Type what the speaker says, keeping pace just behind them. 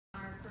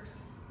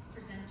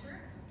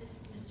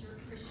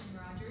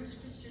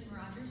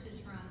Rogers is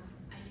from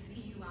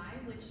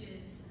IUPUI, which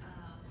is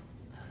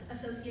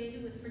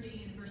associated with Purdue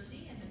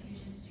University and the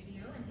Fusion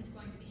Studio, and he's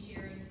going to be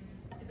sharing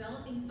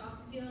developing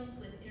soft skills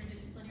with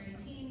interdisciplinary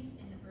teams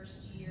in the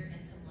first year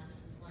and some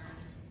lessons learned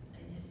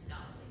in his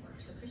scholarly work.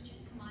 So Christian,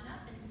 come on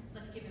up and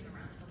let's give him a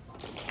round of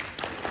applause.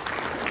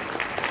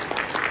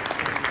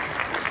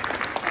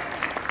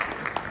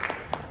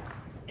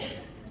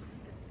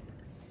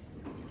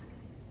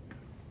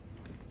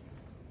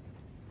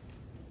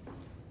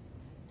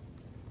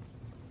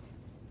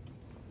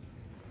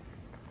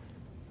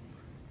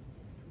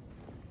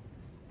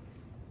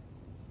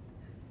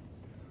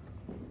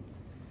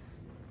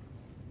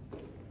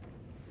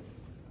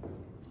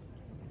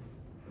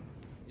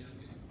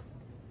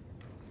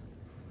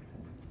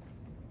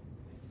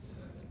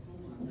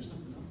 There's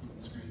something else on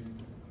the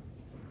screen.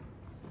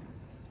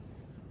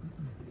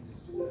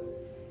 Just do that.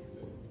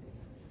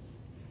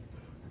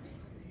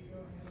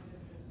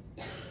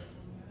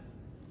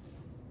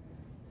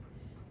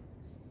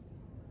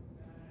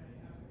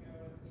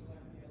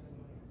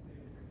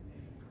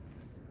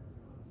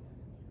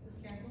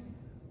 Just cancel?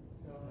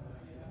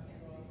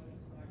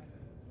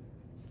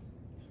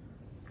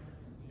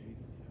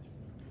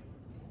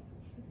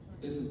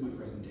 This is my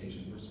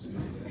presentation. We're just going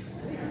to do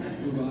this.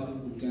 Move up,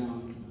 move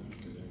down.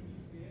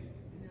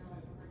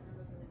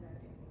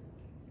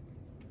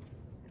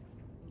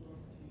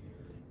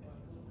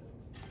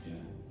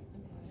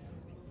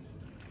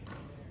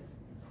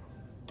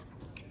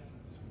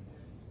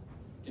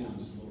 Down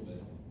just a little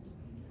bit.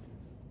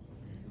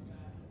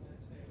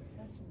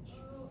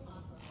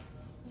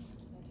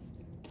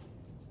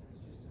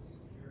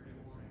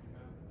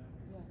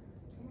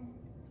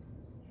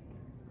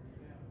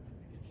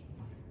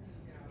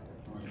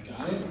 All right,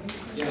 got it?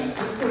 Yeah,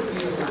 this would be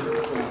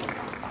her class.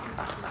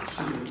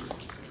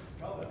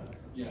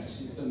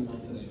 She's done well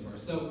today for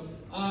us. So,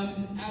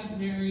 as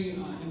Mary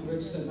and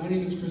Rich said, my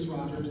name is Chris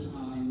Rogers.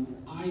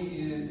 I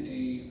am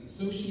an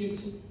associate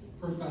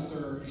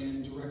professor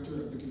and director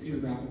of the Computer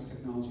Graphics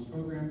Technology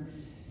program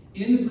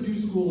in the Purdue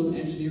School of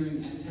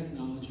Engineering and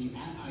Technology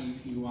at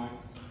IUPUI.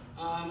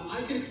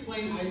 I can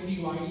explain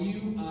IUPUI to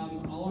you.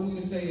 All I'm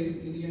going to say is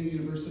Indiana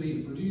University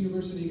and Purdue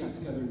University got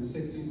together in the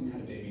 60s and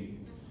had a baby.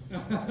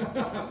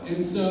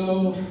 And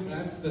so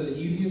that's the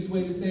easiest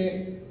way to say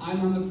it.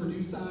 I'm on the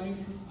Purdue side,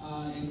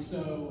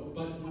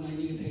 but when I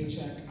need a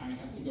paycheck, I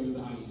have to go to the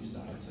IU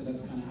side. So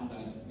that's kind of how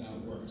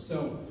that works.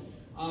 So.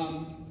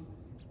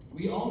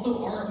 We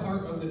also are a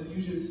part of the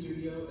Fusion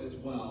Studio as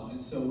well,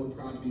 and so we're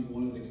proud to be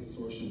one of the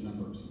consortium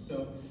members.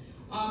 So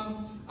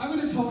I'm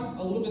going to talk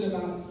a little bit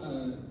about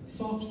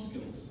soft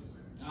skills.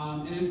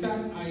 And in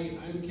fact,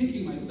 I'm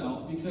kicking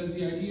myself because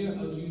the idea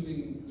of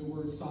using the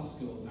word soft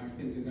skills, I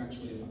think, is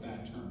actually a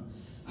bad term.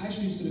 I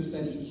actually should have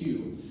said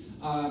EQ,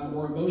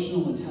 or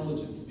emotional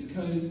intelligence,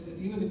 because at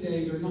the end of the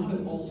day, they're not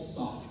at all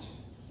soft.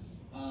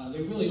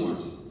 They really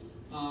aren't.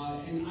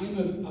 And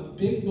I'm a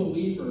big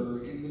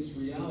believer in this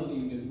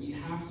reality that we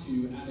have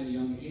to, at a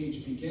young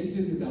age, begin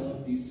to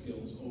develop these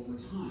skills over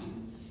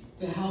time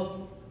to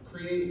help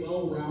create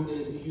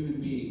well-rounded human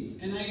beings.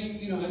 And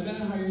I've been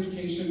in higher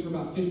education for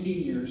about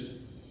 15 years,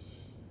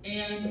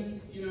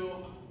 and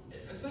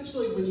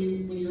essentially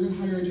when you're in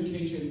higher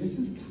education, this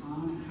is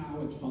kind of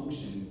how it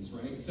functions,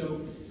 right?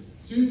 So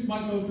students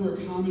might go through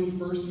a common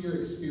first-year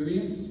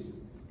experience.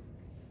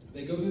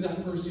 They go through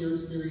that first-year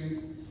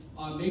experience.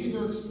 Maybe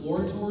they're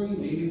exploratory,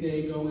 maybe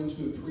they go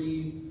into a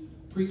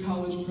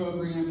pre-college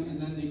program, and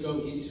then they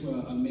go into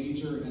a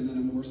major and then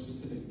a more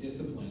specific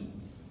discipline.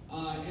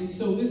 And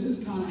so this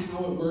is kind of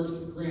how it works.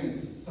 Granted,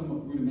 this is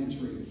somewhat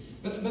rudimentary.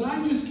 But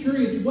I'm just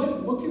curious,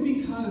 what could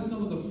be kind of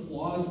some of the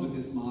flaws with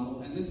this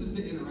model? And this is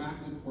the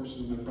interactive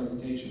portion of my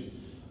presentation.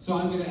 So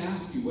I'm going to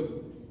ask you,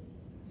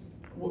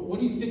 what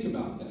do you think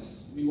about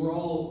this? I mean, we're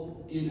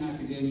all in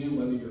academia,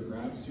 whether you're a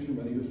grad student,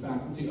 whether you're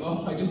faculty.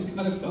 Oh, I just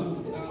got a thumbs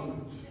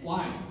down.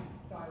 Why?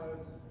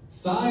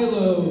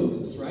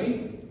 Silos,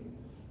 right?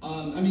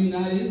 I mean,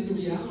 that is the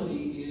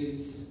reality,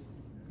 is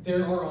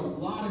there are a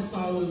lot of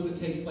silos that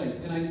take place.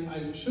 And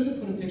I should have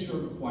put a picture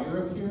of a choir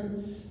up here,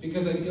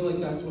 because I feel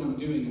like that's what I'm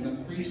doing, is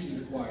I'm preaching to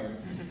the choir.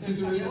 Because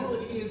the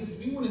reality is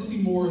we want to see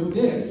more of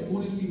this. We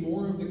want to see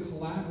more of the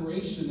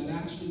collaboration that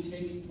actually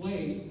takes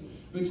place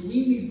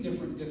between these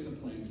different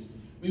disciplines.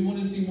 We want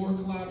to see more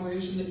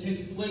collaboration that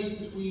takes place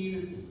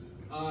between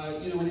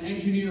an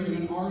engineer and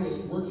an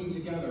artist working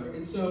together.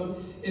 And so,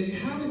 if you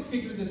haven't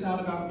figured this out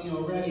about me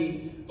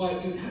already,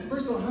 but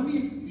first of all, how many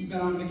of you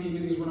been on Mickey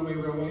Minnie's Runaway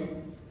Railway?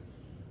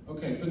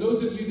 Okay, for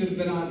those of you that have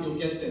been on, you'll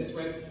get this,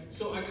 right?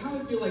 So I kind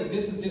of feel like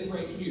this is it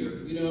right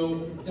here.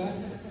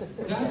 That's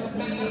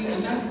me,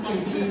 and that's my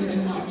dean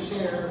in my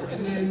chair,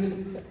 and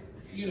then,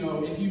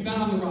 if you've been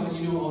on the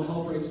ride, all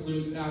hell breaks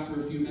loose after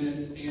a few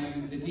minutes,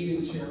 and the dean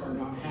and the chair are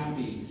not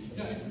happy.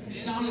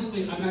 And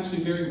honestly, I'm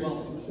actually very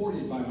well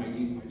supported by my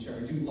dean and my chair.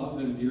 I do love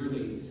them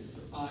dearly,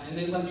 and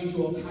they let me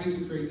do all kinds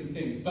of crazy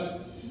things.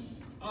 But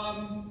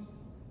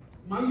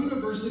my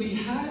university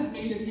has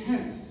made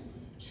attempts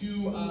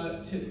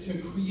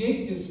to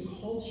create this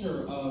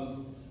culture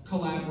of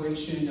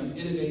collaboration, of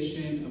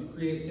innovation, of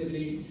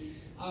creativity.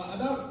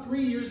 About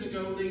 3 years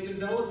ago, they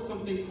developed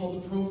something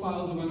called the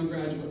Profiles of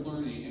Undergraduate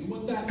Learning. And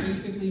what that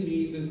basically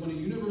means is when a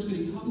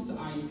university comes to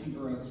IUP,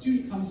 or a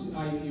student comes to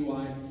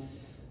IUPUI,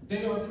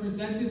 they are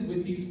presented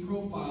with these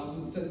profiles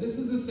and said, this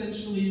is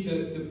essentially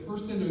the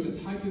person or the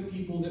type of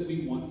people that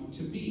we want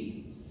to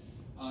be.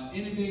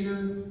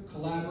 Innovator,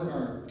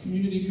 collaborator,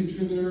 community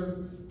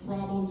contributor,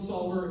 problem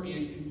solver,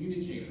 and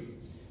communicator.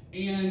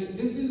 And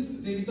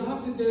they've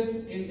adopted this,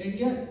 and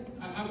yet,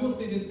 I will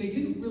say this, they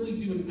didn't really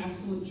do an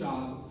excellent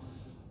job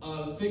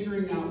of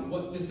figuring out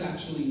what this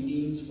actually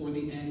means for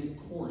the end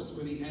course,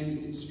 or the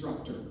end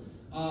instructor.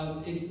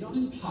 It's done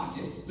in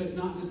pockets, but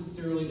not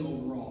necessarily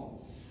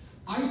overall.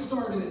 I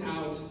started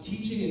out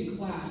teaching a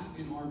class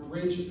in our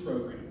Bridge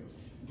program.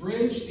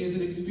 Bridge is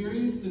an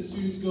experience that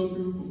students go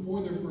through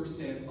before their first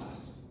day of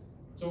class.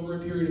 It's over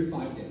a period of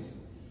 5 days.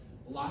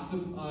 Lots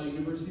of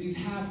universities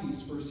have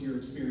these first-year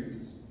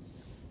experiences.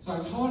 So I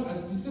taught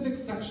specific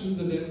sections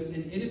of this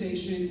in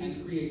innovation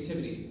and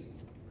creativity.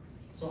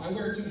 So I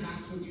wear 2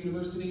 hats with the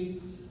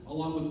university,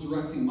 along with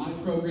directing my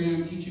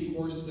program, teaching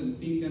courses in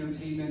themed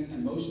entertainment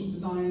and motion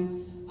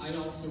design. I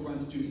also run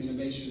student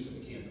innovation for the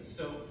campus.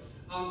 So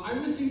I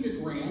received a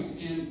grant,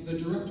 and the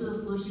director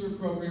of first-year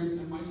programs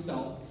and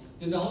myself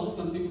developed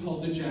something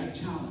called the JAG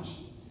Challenge.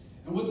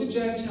 And what the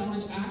JAG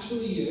Challenge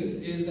actually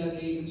is that an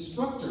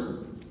instructor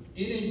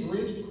in a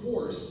Bridge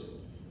course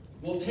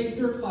will take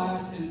their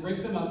class and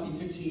break them up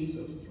into teams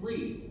of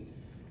 3.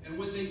 And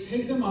when they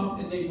take them up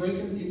and they break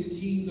them into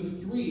teams of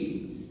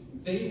 3,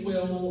 they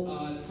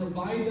will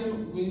provide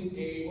them with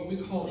what we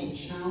call a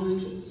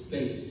challenge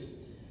space.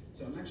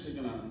 So I'm actually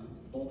going to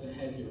bolt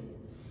ahead here.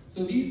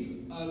 So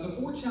these, the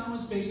 4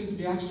 challenge spaces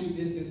we actually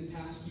did this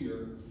past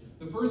year.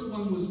 The first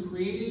one was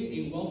creating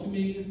a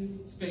welcoming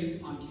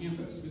space on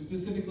campus. We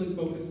specifically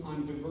focused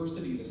on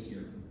diversity this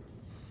year.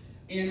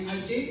 And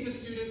I gave the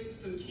students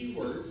some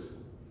keywords,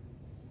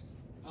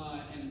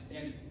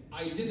 and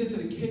I did this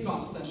in a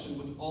kickoff session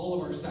with all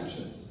of our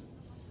sections.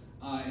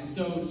 And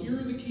so here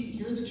are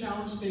the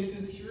challenge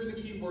spaces, here are the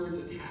keywords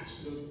attached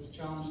to those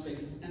challenge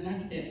spaces, and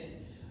that's it.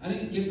 I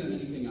didn't give them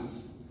anything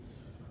else.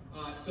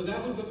 So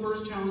that was the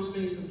first challenge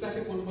space. The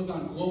second one was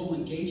on global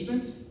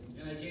engagement,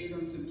 and I gave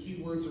them some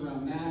keywords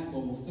around that: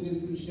 global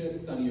citizenship,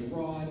 study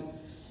abroad,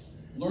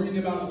 learning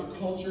about other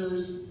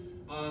cultures,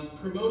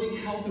 promoting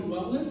health and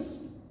wellness.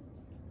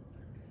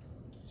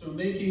 So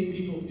making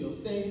people feel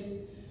safe,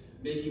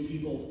 making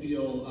people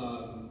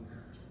feel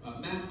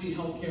masking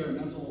healthcare and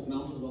mental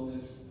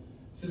wellness.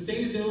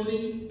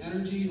 Sustainability,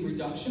 energy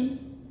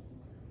reduction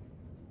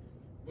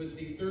was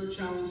the third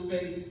challenge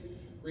space.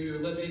 Greener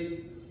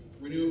living,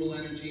 renewable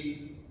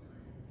energy,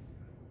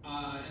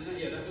 and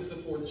that was the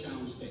fourth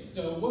challenge space.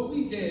 So what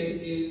we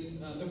did is,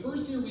 the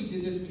first year we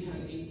did this, we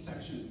had 8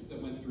 sections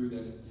that went through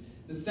this.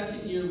 The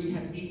second year we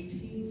had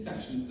 18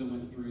 sections that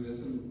went through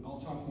this, and I'll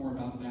talk more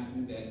about that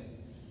in a bit.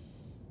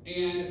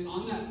 And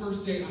on that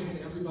first day, I had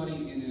everybody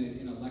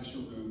in a lecture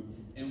room,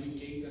 and we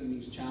gave them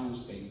these challenge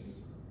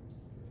spaces.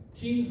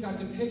 Teams got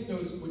to pick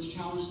which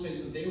challenge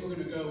spaces they were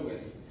going to go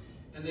with,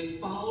 and they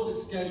followed a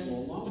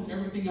schedule. Along with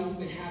everything else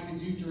they had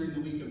to do during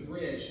the week of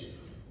Bridge,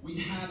 we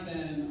had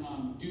them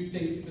do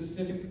things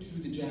specific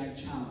to the JAG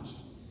Challenge.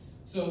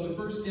 So the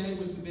first day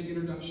was the big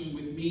introduction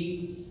with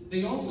me.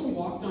 They also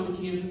walked on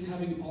campus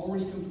having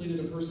already completed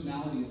a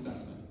personality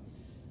assessment.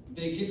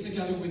 They get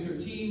together with their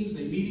teams,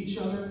 they meet each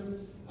other,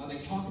 they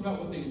talk about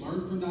what they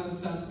learned from that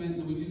assessment,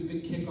 and then we do the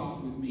big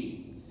kickoff with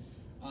me.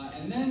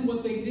 And then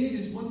what they did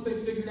is, once they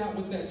figured out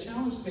what that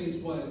challenge space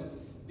was,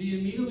 they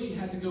immediately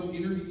had to go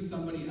interview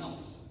somebody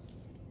else.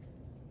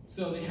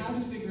 So they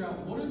had to figure out,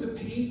 what are the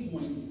pain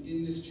points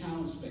in this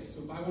challenge space?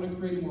 So if I want to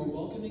create a more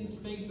welcoming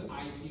space at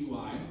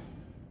IUPUI,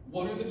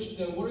 what are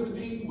the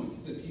pain points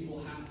that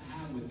people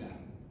have with that?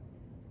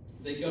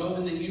 They go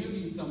and they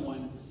interview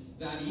someone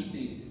that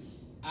evening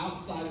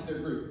outside of their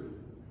group.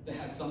 They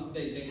have some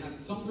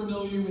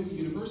familiarity with the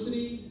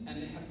university,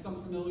 and they have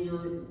some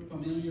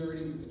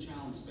familiarity with the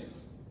challenge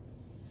space.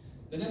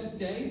 The next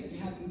day, we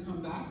had them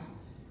come back,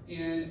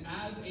 and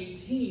as a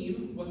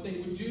team, what they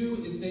would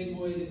do is they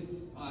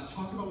would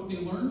talk about what they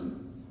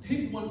learned,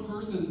 pick one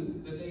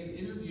person that they had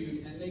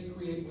interviewed, and they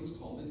create what's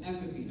called an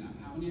empathy map.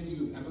 How many of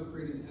you have ever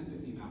created an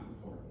empathy map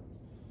before?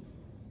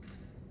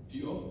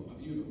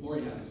 A few,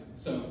 Lori has.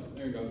 So,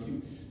 there you go, a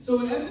few. So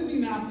an empathy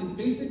map is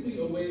basically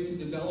a way to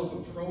develop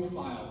a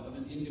profile of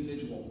an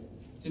individual.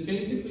 To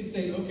basically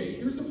say, okay,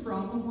 here's a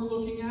problem we're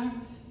looking at.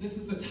 This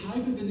is the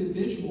type of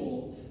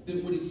individual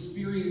that would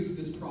experience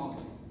this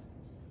problem.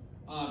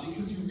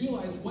 Because you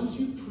realize once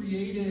you've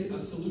created a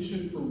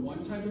solution for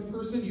one type of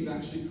person, you've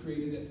actually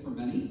created it for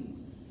many.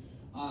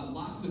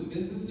 Lots of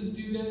businesses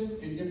do this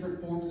in different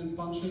forms and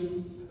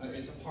functions.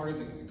 It's a part of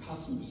the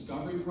customer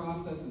discovery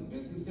process in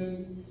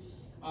businesses.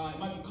 It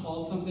might be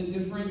called something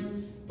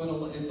different, but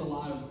it's a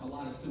lot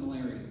of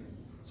similarity.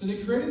 So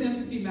they create an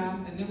empathy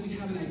map, and then we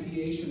have an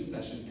ideation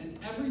session, and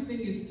everything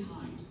is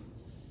timed.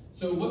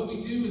 So what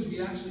we do is we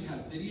actually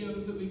have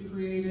videos that we've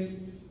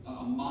created.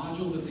 a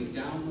module that they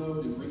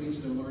download and bring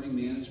into their learning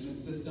management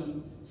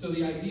system. So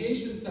the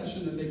ideation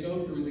session that they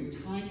go through is a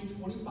timed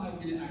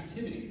 25-minute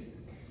activity.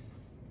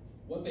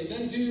 What they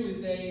then do is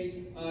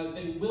they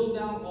will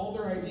down all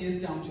their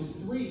ideas down to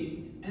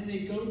 3, and they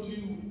go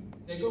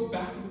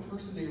back to the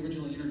person they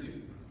originally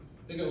interviewed.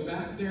 They go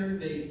back there,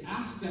 they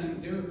ask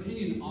them their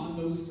opinion on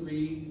those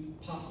 3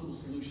 possible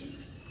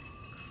solutions.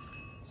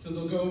 So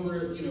they'll go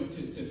over,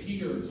 to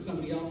Peter or to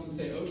somebody else and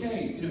say,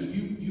 okay,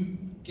 you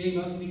gave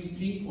us these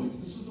pain points.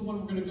 This is the one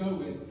we're going to go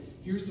with.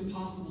 Here's the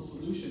possible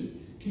solutions.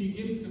 Can you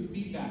give me some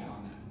feedback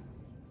on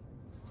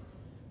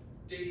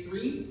that? Day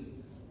 3,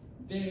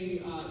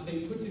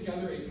 they put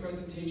together a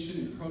presentation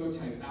and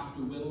prototype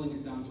after whittling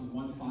it down to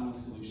one final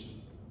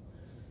solution.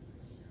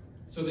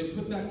 So they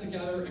put that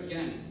together.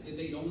 Again,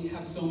 they only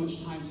have so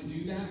much time to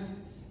do that.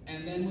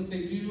 And then what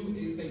they do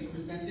is they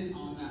present it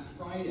on that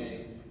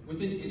Friday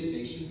with an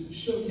innovation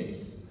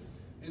showcase.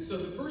 And so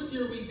the first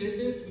year we did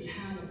this, we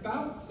had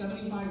about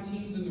 75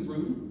 teams in the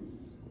room,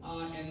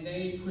 and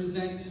they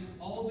present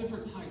all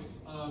different types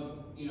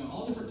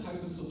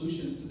of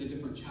solutions to the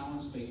different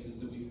challenge spaces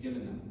that we've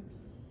given them.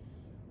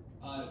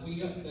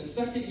 The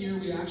second year,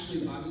 we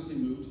actually obviously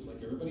moved,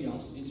 like everybody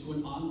else, into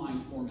an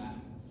online format.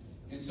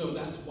 And so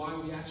that's why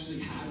we actually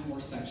had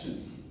more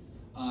sections.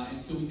 And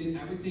so we did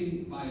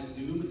everything via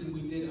Zoom, and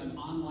we did an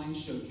online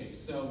showcase.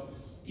 So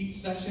each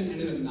section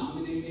ended up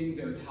nominating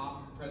their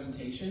top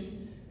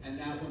presentation, and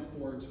that went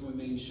forward to a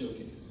main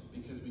showcase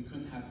because we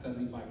couldn't have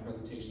 75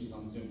 presentations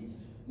on Zoom.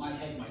 My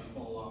head might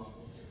fall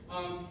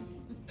off.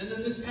 And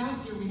then this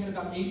past year, we had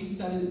about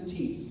 87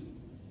 teams.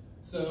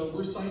 So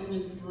we're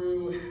cycling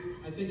through,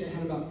 I think I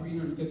had about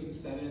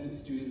 357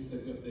 students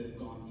that have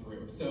gone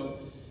through. So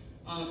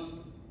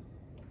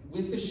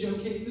with the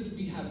showcases,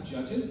 we have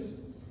judges.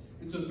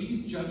 And so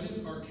these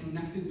judges are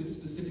connected with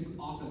specific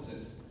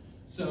offices.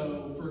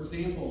 So for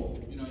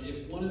example,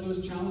 if one of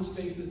those challenge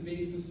spaces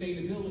being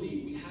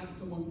sustainability, we have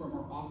someone from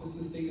our office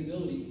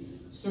sustainability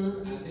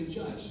serve as a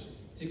judge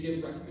to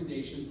give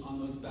recommendations on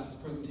those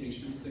best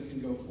presentations that can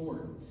go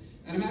forward.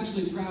 And I'm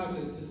actually proud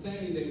to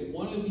say that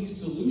one of these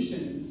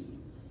solutions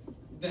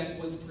that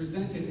was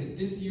presented at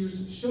this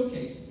year's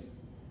showcase,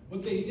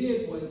 what they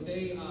did was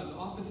the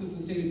Office of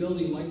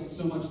Sustainability liked it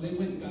so much they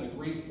went and got a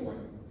grant for it.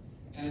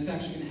 And it's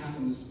actually going to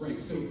happen this spring.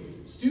 So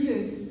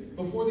students,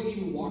 before they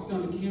even walked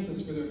onto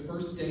campus for their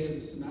first day of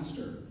the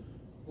semester,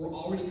 were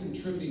already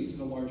contributing to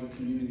the larger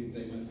community that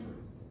they went through.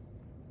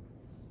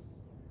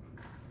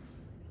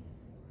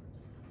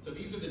 So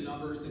these are the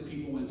numbers that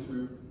people went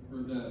through,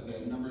 or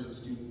the numbers of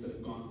students that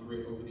have gone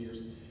through it over the years.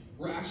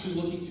 We're actually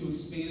looking to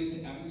expand it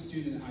to every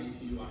student at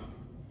IUPUI.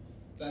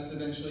 That's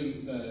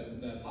eventually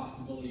the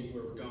possibility of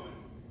where we're going.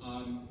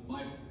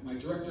 My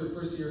director of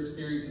first year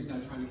experience is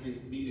now trying to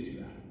convince me to do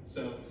that.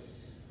 So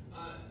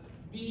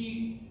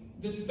the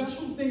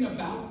special thing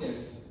about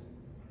this,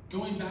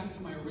 going back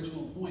to my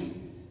original point,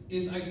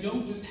 is I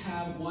don't just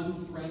have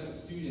one thread of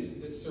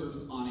student that serves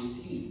on a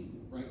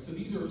team, right? So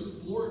these are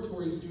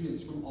exploratory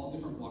students from all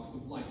different walks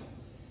of life.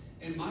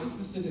 In my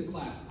specific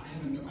class, I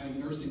have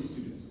nursing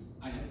students,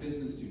 I have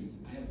business students,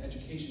 I have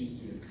education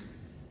students,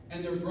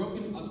 and they're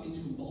broken up into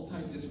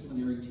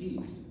multidisciplinary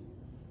teams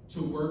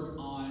to work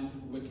on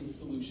wicked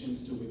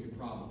solutions to wicked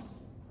problems.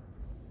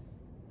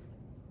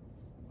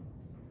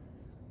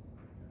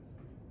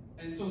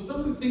 And so some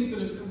of the things that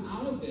have come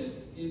out of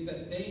this is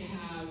that they've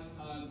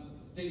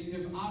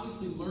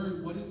obviously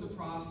learned what is the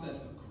process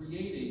of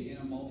creating in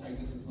a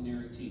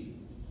multidisciplinary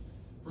team.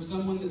 For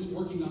someone that's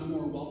working on a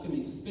more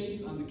welcoming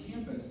space on the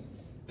campus,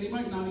 they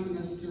might not even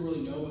necessarily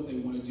know what they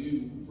want to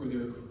do for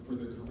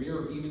their career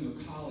or even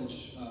their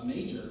college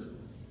major.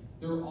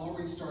 They're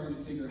already starting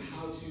to figure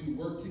how to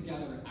work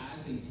together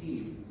as a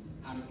team,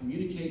 how to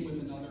communicate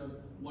with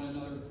one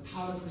another,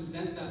 how to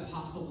present that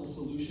possible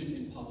solution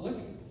in public,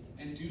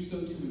 and do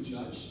so to a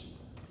judge.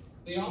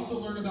 They also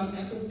learn about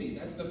empathy.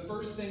 That's the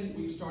first thing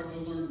we've started to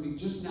learn. We've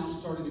just now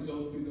started to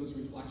go through those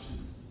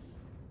reflections.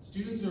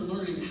 Students are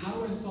learning, how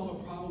do I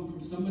solve a problem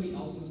from somebody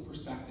else's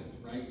perspective,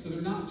 right? So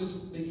they're not just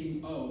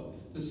thinking, oh,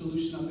 the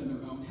solution up in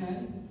their own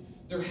head.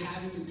 They're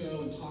having to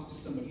go and talk to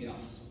somebody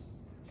else.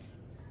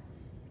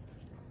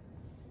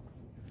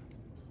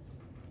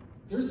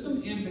 There's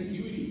some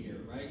ambiguity here,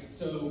 right?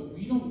 So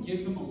we don't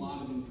give them a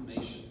lot of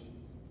information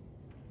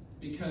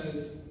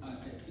because,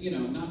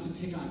 not to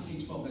pick on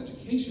K-12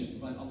 education,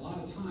 but a lot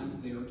of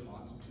times they are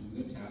taught to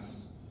do the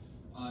test.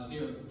 They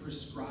are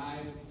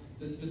prescribed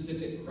the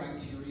specific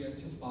criteria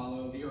to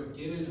follow. They are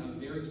given a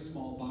very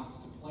small box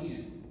to play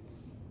in.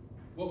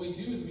 What we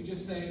do is we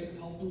just say,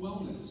 health and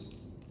wellness,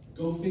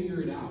 go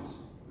figure it out.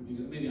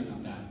 Maybe I'm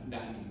not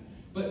that mean,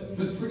 but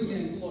pretty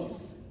dang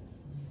close.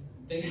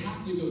 They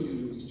have to go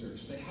do the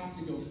research. They have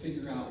to go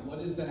figure out what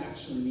does that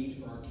actually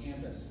mean for our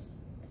campus.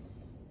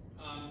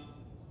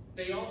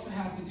 They also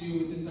have to do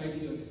with this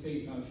idea of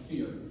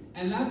fear.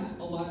 And that's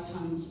a lot of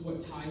times what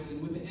ties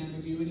in with the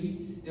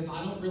ambiguity. If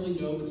I don't really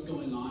know what's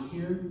going on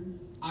here,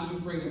 I'm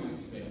afraid I might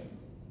fail.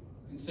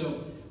 And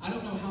so I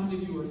don't know how many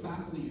of you are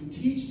faculty who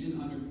teach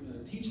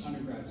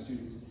undergrad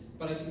students,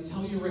 but I can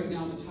tell you right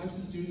now, the types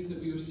of students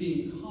that we are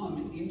seeing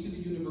come into the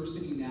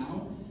university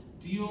now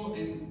deal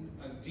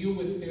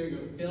with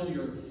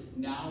failure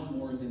now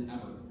more than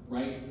ever,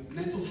 right?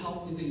 Mental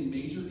health is a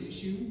major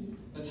issue.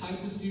 The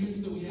types of students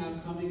that we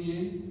have coming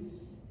in,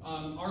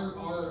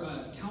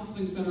 our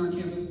counseling center on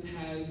campus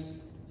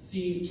has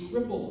seen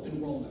triple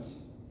enrollment,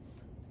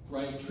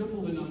 right?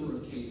 Triple the number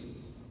of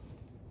cases.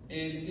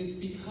 And it's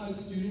because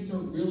students are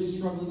really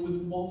struggling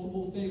with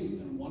multiple things,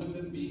 and one of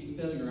them being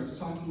failure. I was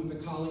talking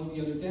with a colleague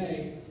the other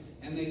day,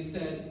 and they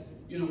said,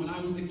 you know, when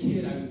I was a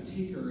kid, I would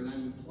tinker and I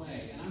would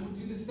play, and I would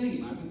do the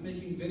same. I was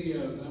making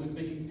videos, and I was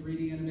making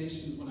 3D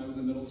animations when I was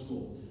in middle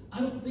school. I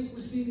don't think we're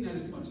seeing that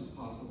as much as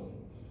possible,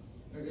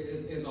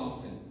 as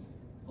often.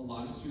 A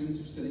lot of students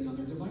are sitting on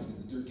their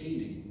devices, they're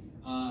gaming.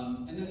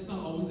 And that's not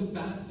always a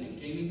bad thing.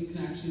 Gaming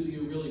can actually be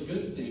a really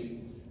good thing.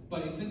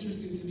 But it's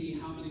interesting to me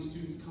how many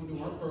students come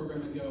to our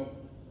program and go,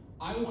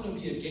 I want to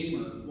be a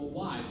gamer. Well,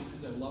 why?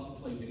 Because I love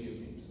to play video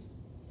games.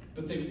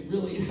 But they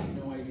really have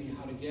no idea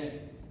how to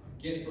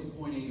get from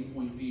point A to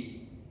point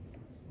B.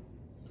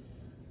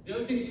 The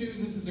other thing too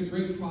is this is a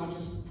great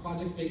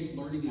project-based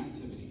learning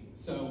activity.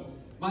 So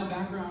my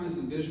background is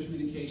in visual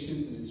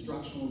communications and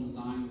instructional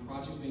design.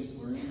 Project-based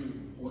learning is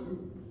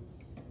important.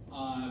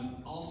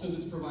 Also,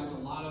 this provides a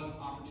lot of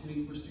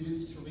opportunity for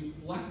students to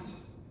reflect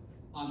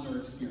on their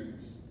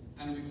experience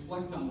and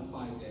reflect on the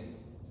 5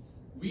 days.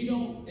 We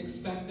don't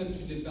expect them to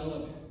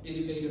develop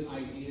innovative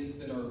ideas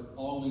that are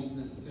always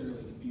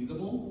necessarily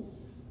feasible.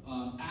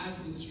 As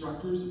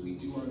instructors, we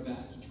do our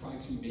best to try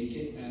to make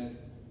it as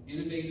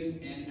innovative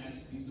and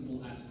as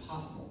feasible as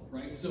possible,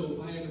 right? So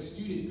if I have a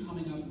student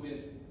coming up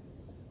with,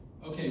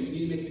 okay, we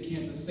need to make the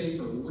campus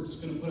safer, we're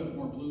just gonna put up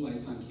more blue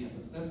lights on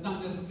campus. That's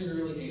not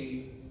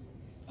necessarily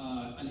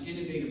an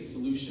innovative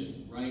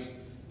solution, right?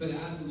 But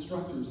as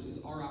instructors, it's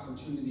our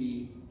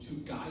opportunity to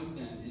guide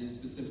them in a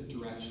specific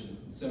direction.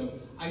 So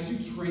I do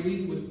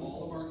training with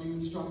all of our new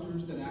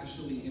instructors that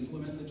actually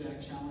implement the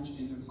JAG Challenge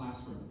in their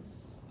classroom.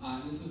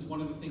 This is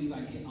one of the things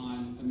I hit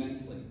on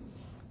immensely.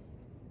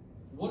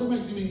 What am I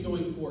doing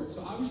going forward?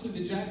 So obviously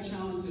the JAG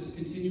Challenge is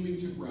continuing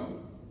to grow.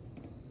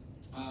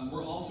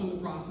 We're also in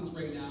the process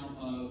right now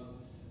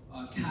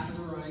of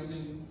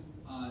categorizing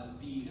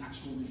the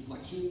actual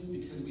reflections,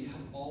 because we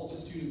have all the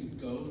students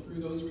go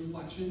through those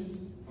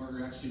reflections,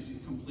 or actually to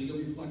complete a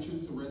reflection,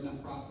 so we're in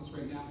that process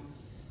right now.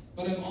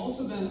 But I've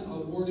also been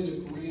awarded a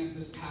grant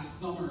this past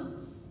summer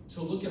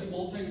to look at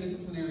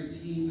multidisciplinary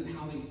teams and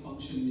how they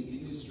function in the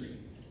industry.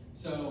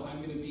 So I'm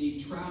going to be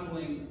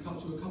traveling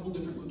to a couple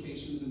different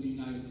locations in the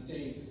United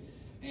States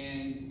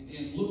and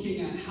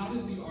looking at how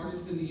does the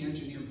artist and the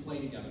engineer play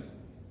together?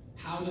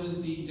 How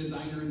does the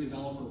designer and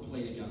developer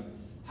play together?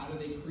 How do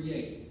they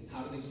create?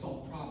 How do they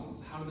solve problems?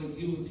 How do they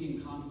deal with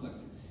team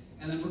conflict?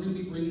 And then we're going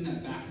to be bringing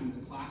that back into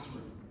the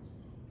classroom.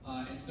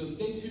 And so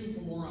stay tuned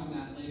for more on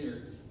that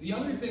later. The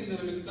other thing that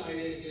I'm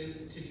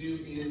excited to do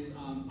is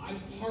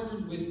I've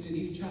partnered with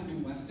Denise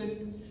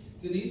Chapman-Weston.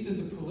 Denise is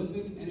a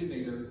prolific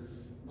innovator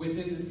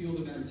within the field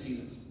of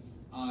entertainment.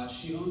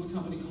 She owns a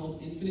company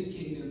called Infinite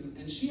Kingdoms,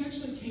 and she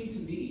actually came to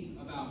me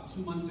about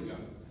 2 months ago.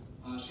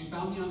 She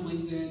found me on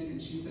LinkedIn,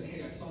 and she said,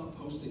 hey, I saw a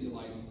post that you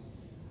liked.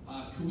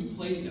 Can we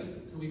play together?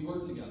 Can we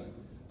work together?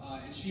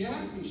 And she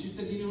asked me, she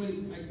said, you know,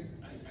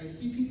 I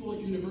see people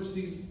at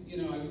universities,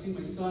 you know, I've seen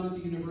my son at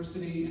the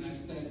university, and I've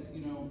said,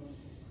 you know,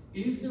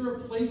 is there a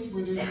place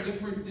where there's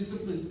different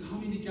disciplines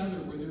coming together,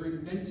 where they're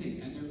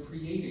inventing and they're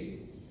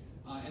creating,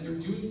 and they're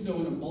doing so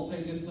in a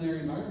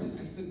multidisciplinary environment?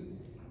 I said,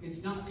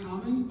 it's not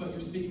common, but you're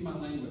speaking my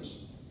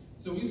language.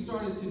 So we've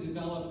started to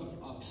develop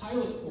a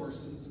pilot course.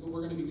 This is what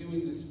we're going to be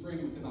doing this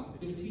spring with about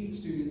 15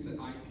 students at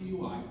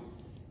IUPUI.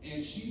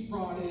 And she's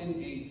brought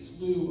in a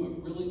slew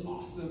of really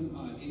awesome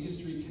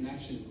industry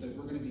connections that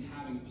we're going to be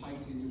having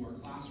piped into our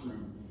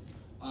classroom.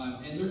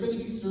 And they're going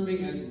to be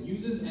serving as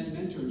muses and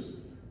mentors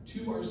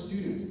to our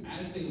students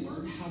as they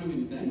learn how to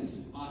invent,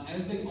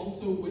 as they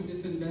also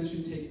witness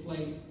invention take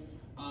place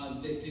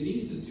that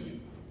Denise is doing.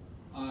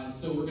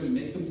 So we're going to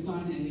make them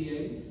sign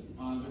NDAs.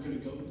 They're going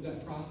to go through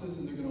that process,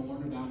 and they're going to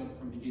learn about it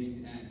from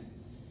beginning to end.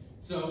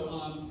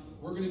 So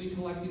we're going to be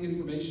collecting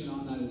information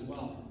on that as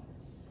well.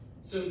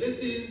 So this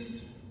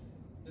is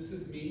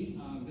me.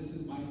 This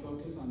is my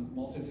focus on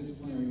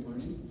multidisciplinary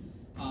learning.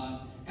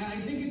 And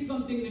I think it's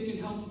something that can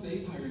help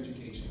save higher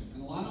education.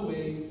 In a lot of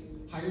ways,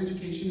 higher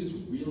education is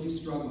really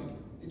struggling.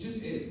 It just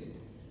is.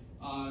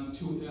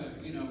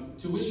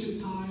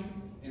 Tuition's high,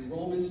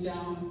 enrollment's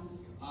down,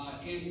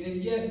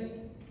 and yet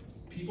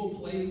people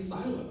play in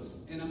silos.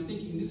 And I'm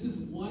thinking this is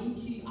one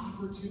key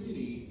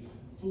opportunity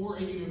for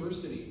a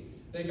university.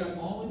 They've got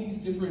all of these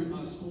different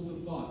schools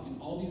of thought and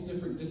all these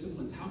different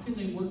disciplines. How can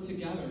they work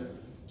together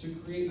to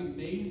create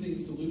amazing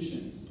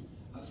solutions,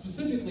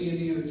 specifically in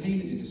the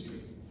entertainment industry,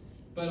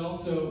 but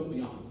also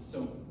beyond?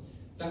 So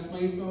that's my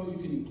info. You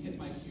can hit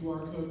my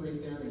QR code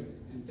right there,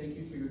 and thank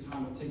you for your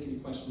time. I'll take any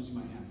questions you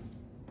might have.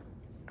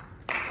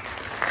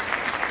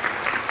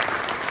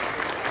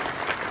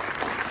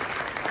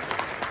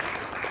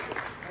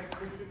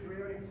 Christian, do we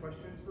have any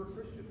questions for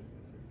Christian?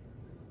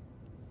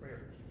 Right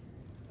here.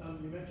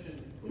 You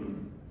mentioned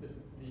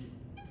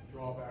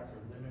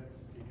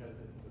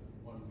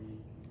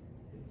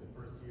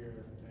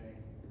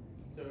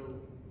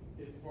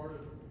is part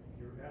of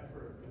your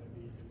effort going to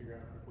be to figure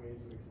out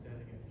ways of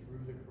extending it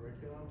through the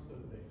curriculum so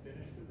that they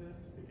finish with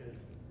this? Because,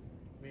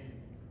 I mean,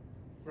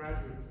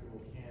 graduate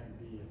school can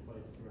be a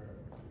place where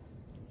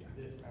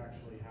this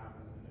actually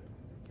happens in a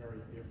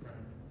very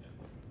different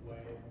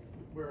way.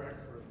 We're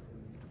experts in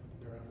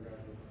their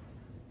undergraduate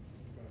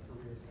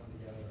careers come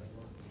together and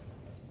work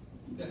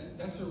together.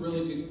 That's a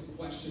really good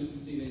question,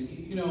 Stephen.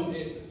 You know,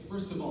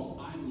 first of all,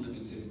 I'm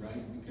limited,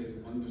 right? Because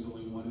one, there's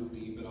only one of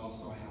me, but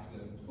also I have to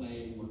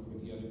play and work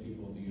with the other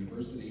people at the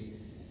university.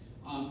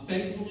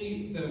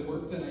 Thankfully, the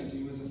work that I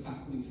do as a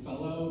faculty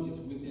fellow is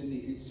within the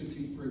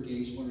Institute for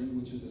Engaged Learning,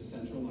 which is a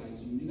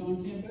centralized unit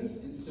on campus.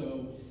 And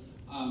so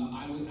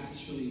I would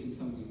actually, in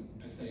some ways,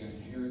 I say I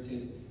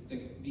inherited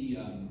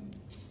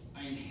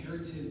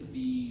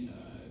the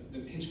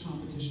pitch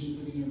competition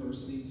for the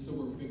university. So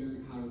we're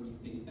figuring out how to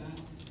rethink that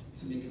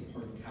to make it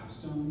part of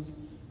capstones.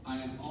 I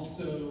am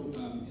also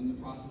in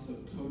the process of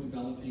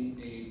co-developing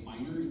a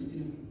minor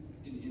in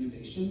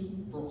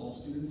innovation for all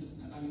students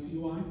at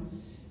IUPUI.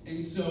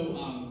 And so,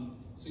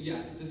 so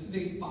yes, this is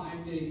a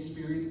 5-day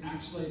experience.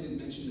 Actually, I didn't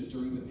mention that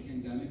during the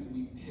pandemic,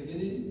 we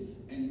pivoted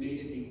and made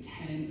it a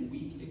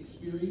 10-week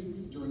experience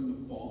during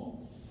the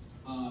fall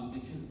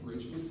because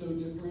Bridge was so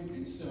different.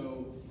 And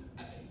so,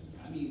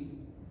 I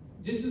mean,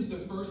 this is the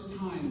first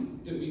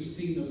time that we've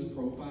seen those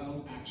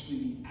profiles actually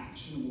be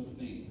actionable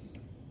things.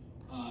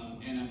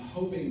 And I'm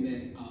hoping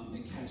that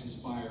it catches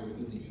fire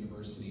within the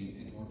university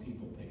and more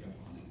people pick up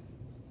on it.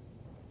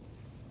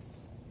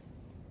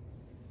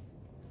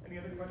 Any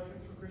other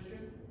questions for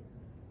Christian?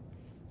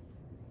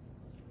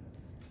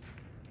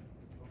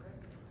 Okay.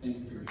 Thank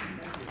you for your time.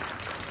 Thank you.